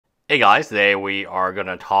Hey guys, today we are going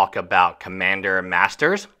to talk about Commander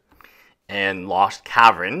Masters and Lost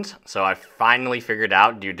Caverns. So I finally figured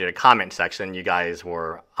out, due to the comment section, you guys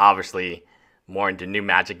were obviously more into new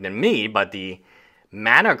Magic than me, but the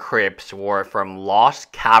mana crypts were from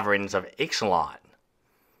Lost Caverns of Ixalan.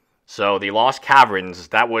 So the Lost Caverns,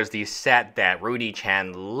 that was the set that Rudy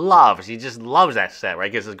Chan loves. He just loves that set, right?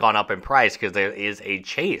 Because it's gone up in price because there is a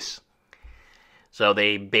chase. So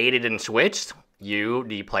they baited and switched. You,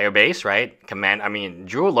 the player base, right?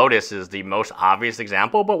 Duel Lotus is the most obvious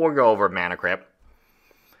example, but we'll go over Mana Crypt.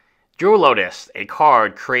 Duel Lotus, a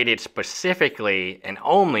card created specifically and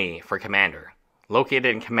only for Commander, located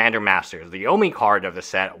in Commander Masters. The only card of the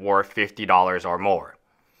set worth $50 or more.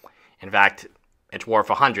 In fact, it's worth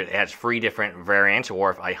 $100. It has 3 different variants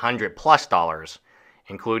worth $100+,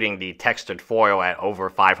 including the textured foil at over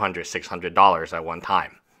 $500, $600 at one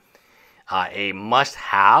time. A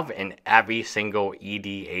must-have in every single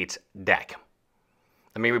EDH deck.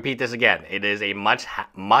 Let me repeat this again. It is a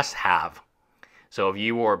must-have. So if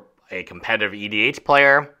you were a competitive EDH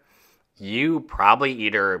player, you probably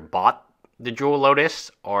either bought the Duel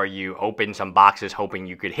Lotus or you opened some boxes hoping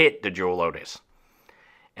you could hit the Duel Lotus.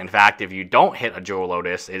 In fact, if you don't hit a Duel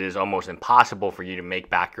Lotus, it is almost impossible for you to make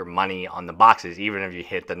back your money on the boxes, even if you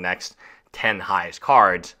hit the next 10 highest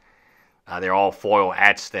cards. They're all foil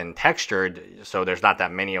etched and textured, so there's not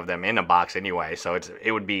that many of them in a box anyway. So it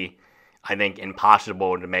would be, I think,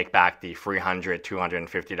 impossible to make back the $300,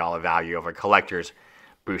 $250 value of a collector's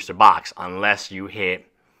booster box unless you hit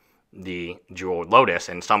the Duel Lotus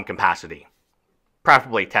in some capacity.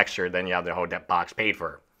 Preferably textured, then you have the whole deck box paid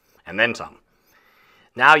for, and then some.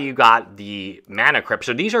 Now you got the Mana Crypt.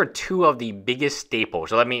 So these are 2 of the biggest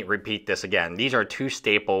staples. So let me repeat this again. These are 2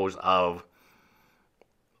 staples of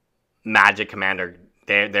Magic Commander.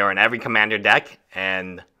 They're in every Commander deck,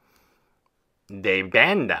 and they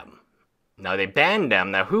banned them. Now they banned them.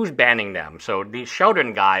 Now who's banning them? So the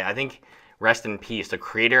Sheldon guy, I think, rest in peace, the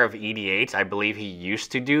creator of EDH, I believe he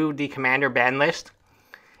used to do the Commander ban list,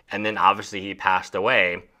 and then obviously he passed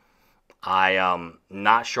away. I am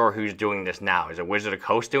not sure who's doing this now. Is it Wizard of the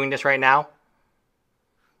Coast doing this right now?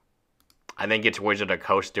 I think it's Wizard of the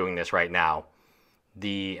Coast doing this right now.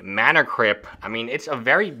 The Mana Crypt, it's a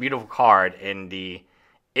very beautiful card in the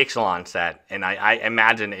Ixalan set, and I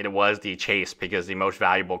imagine it was the chase because the most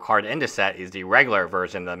valuable card in the set is the regular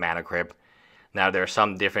version of the Mana Crypt. Now, there are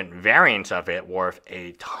some different variants of it worth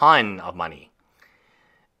a ton of money.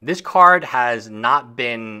 This card has not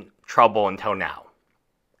been trouble until now,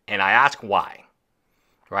 and I ask why,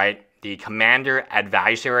 right? The Commander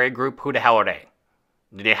Advisory Group, who the hell are they?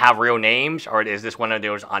 Do they have real names, or is this one of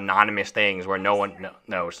those anonymous things where no one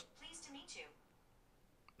knows? Pleased to meet you.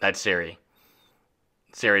 That's Siri.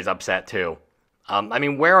 Siri's upset too.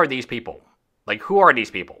 Where are these people? Like, who are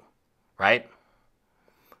these people, right?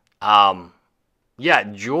 Yeah,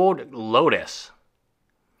 Duel Lotus,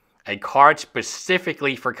 a card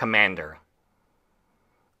specifically for Commander.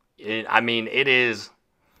 It is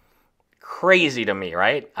crazy to me,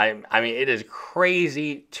 right? It is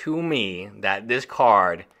crazy to me that this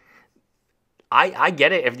card, I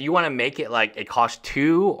get it. If you want to make it like it costs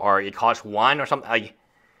 2 or it costs 1 or something,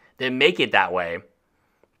 then make it that way.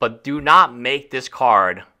 But do not make this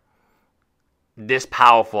card this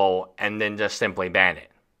powerful and then just simply ban it,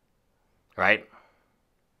 right?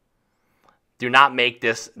 Do not make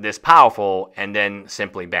this powerful and then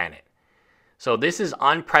simply ban it. So this is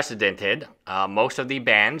unprecedented. Most of the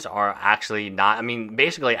bans are actually not.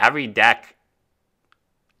 Basically every deck,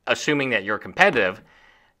 assuming that you're competitive,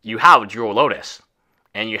 you have Duel Lotus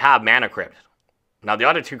and you have Mana Crypt. Now the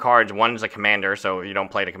other 2 cards, one's a Commander, so you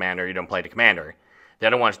don't play the Commander, you don't play the Commander. The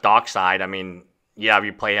other one's Dockside. Yeah, if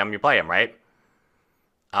you play him, right?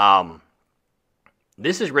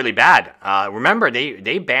 This is really bad. Remember,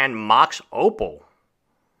 they banned Mox Opal.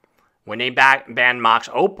 When they banned Mox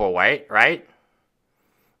Opal, right?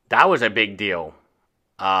 That was a big deal.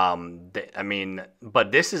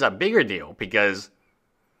 But this is a bigger deal because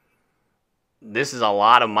this is a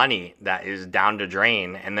lot of money that is down the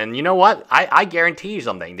drain. And then, you know what? I guarantee you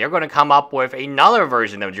something. They're going to come up with another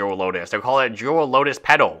version of Duel Lotus. They'll call it Duel Lotus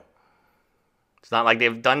Petal. It's not like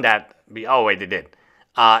they've done that. Oh, wait, they did.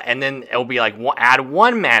 And then it'll be like, add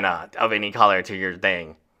 1 mana of any color to your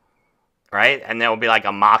thing. Right? And then it'll be like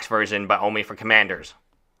a Mox version, but only for Commanders.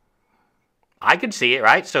 I could see it,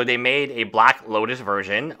 right? So they made a Black Lotus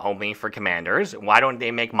version only for Commanders. Why don't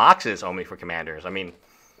they make Moxes only for Commanders?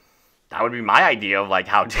 That would be my idea of like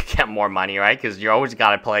how to get more money, right? Because you always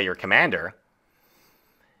got to play your Commander.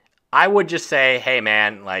 I would just say, hey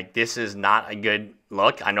man, like this is not a good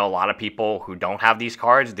look, I know a lot of people who don't have these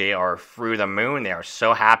cards. They are through the moon. They are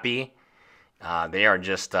so happy. They are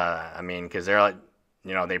just, I mean, because they're like,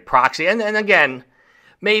 you know, they proxy. And again,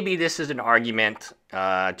 maybe this is an argument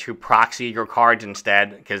to proxy your cards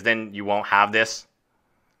instead, because then you won't have this.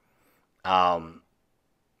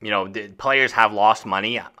 You know, the players have lost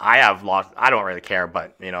money. I have lost. I don't really care,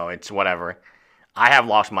 but, you know, it's whatever. I have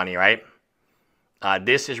lost money, right?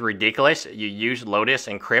 This is ridiculous. You used Lotus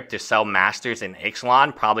and Crypt to sell Masters in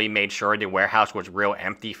Ixalan. Probably made sure the warehouse was real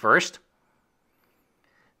empty first.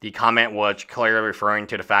 The comment was clearly referring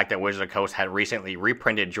to the fact that Wizards of the Coast had recently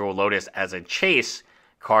reprinted Jewel Lotus as a chase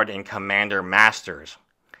card in Commander Masters,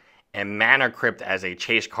 and Mana Crypt as a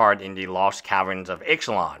chase card in the Lost Caverns of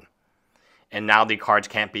Ixalan. And now the cards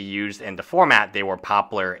can't be used in the format they were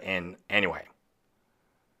popular in anyway.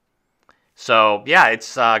 So, yeah,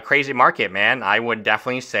 it's a crazy market, man. I would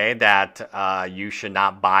definitely say that you should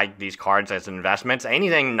not buy these cards as investments.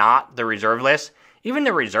 Anything not the reserve list, even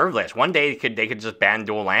the reserve list. One day they could just ban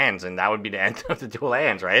dual lands, and that would be the end of the dual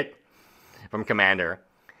lands, right? From Commander.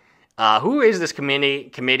 Who is this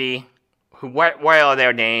committee? What are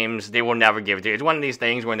their names? They will never give it to you. It's one of these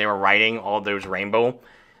things when they were writing all those rainbow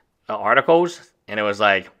articles, and it was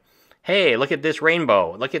like, hey, look at this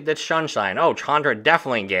rainbow. Look at this sunshine. Oh, Chandra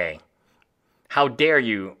definitely gay. How dare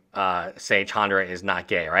you say Chandra is not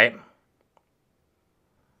gay, right?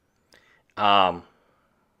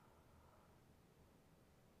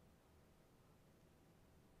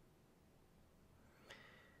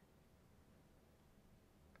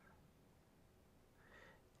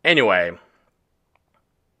 Anyway,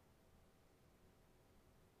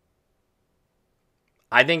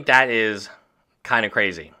 I think that is kind of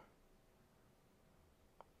crazy.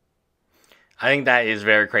 I think that is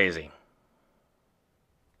very crazy.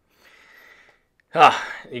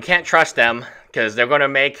 You can't trust them because they're going to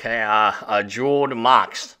make a jeweled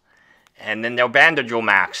Mox, and then they'll ban the jewel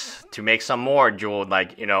Max to make some more jeweled,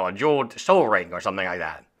 like, you know, a jeweled Soul Ring or something like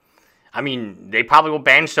that. I mean, they probably will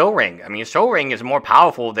ban Soul Ring. I mean, Soul Ring is more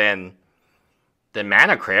powerful than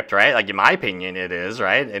Mana Crypt, right? Like, in my opinion, it is,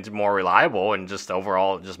 right? It's more reliable and just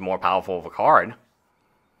overall just more powerful of a card.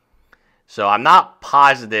 So I'm not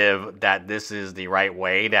positive that this is the right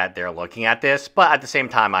way that they're looking at this, but at the same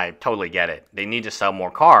time, I totally get it. They need to sell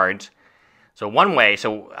more cards. So one way,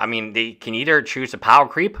 I mean, they can either choose to power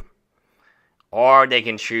creep, or they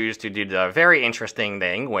can choose to do the very interesting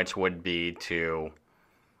thing, which would be to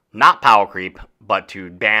not power creep, but to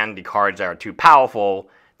ban the cards that are too powerful,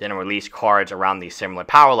 then release cards around the similar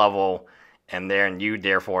power level, and then you,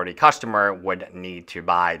 therefore, the customer, would need to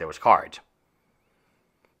buy those cards.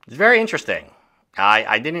 It's very interesting.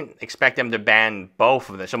 I didn't expect them to ban both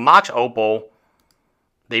of them. So Mox Opal,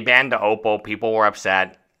 they banned the Opal. People were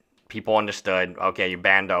upset. People understood. Okay, you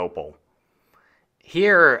banned the Opal.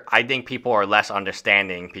 Here, I think people are less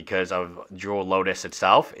understanding because of Jewel Lotus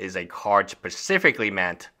itself is a card specifically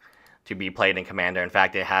meant to be played in Commander. In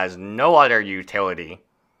fact, it has no other utility.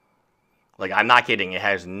 Like, I'm not kidding. It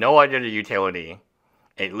has no other utility.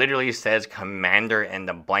 It literally says Commander in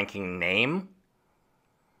the blanking name.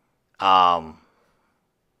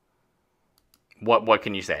 What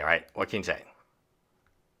can you say, right? What can you say?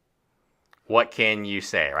 What can you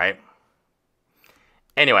say, right?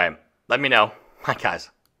 Anyway, let me know. Bye, guys.